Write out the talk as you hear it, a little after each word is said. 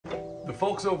The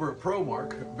folks over at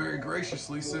Promark very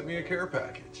graciously sent me a care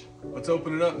package. Let's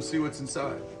open it up and see what's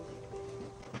inside.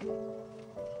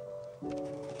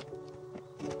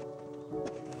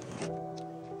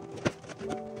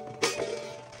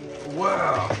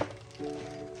 Wow!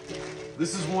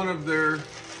 This is one of their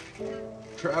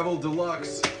travel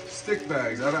deluxe stick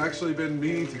bags. I've actually been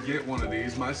meaning to get one of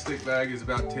these. My stick bag is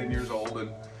about 10 years old and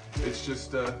it's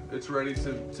just, it's ready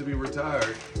to be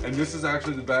retired. And this is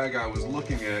actually the bag I was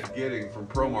looking at getting from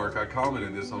Promark. I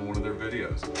commented this on one of their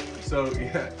videos. So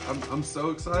yeah, I'm so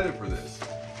excited for this.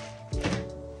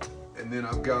 And then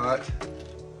I've got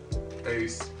a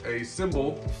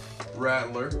cymbal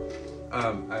rattler.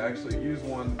 I actually used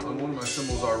one on one of my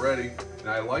cymbals already, and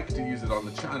I like to use it on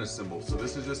the China cymbal. So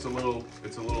this is just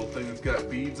it's a little thing that's got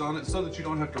beads on it so that you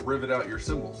don't have to rivet out your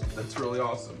cymbals. That's really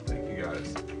awesome. Thank you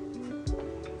guys.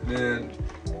 And then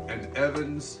an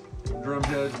Evans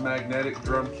Drumhead magnetic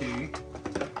drum key.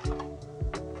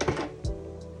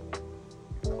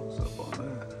 Close up on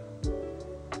that.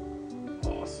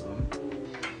 Awesome.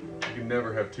 You can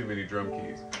never have too many drum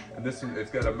keys. And this one,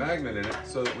 it's got a magnet in it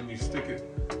so that when you stick it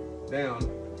down,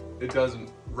 it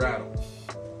doesn't rattle.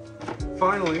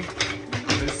 Finally,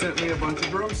 they sent me a bunch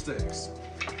of drumsticks.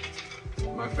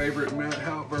 My favorite Matt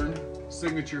Halpern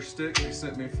signature stick. They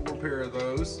sent me 4 pair of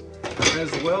those,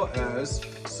 as well as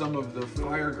some of the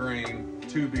Fire Grain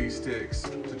 2B sticks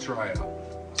to try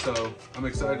out. So I'm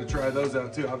excited to try those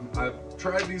out too. I've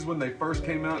tried these when they first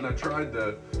came out, and I tried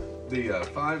the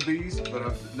 5Bs, but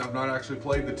I've not actually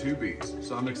played the 2Bs.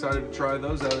 So I'm excited to try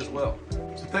those out as well.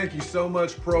 So thank you so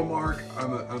much, Promark.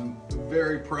 I'm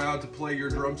very proud to play your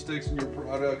drumsticks and your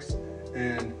products,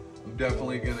 and I'm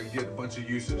definitely gonna get a bunch of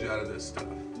usage out of this stuff.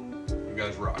 You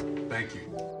guys rock. Thank you.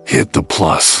 Hit the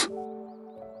plus.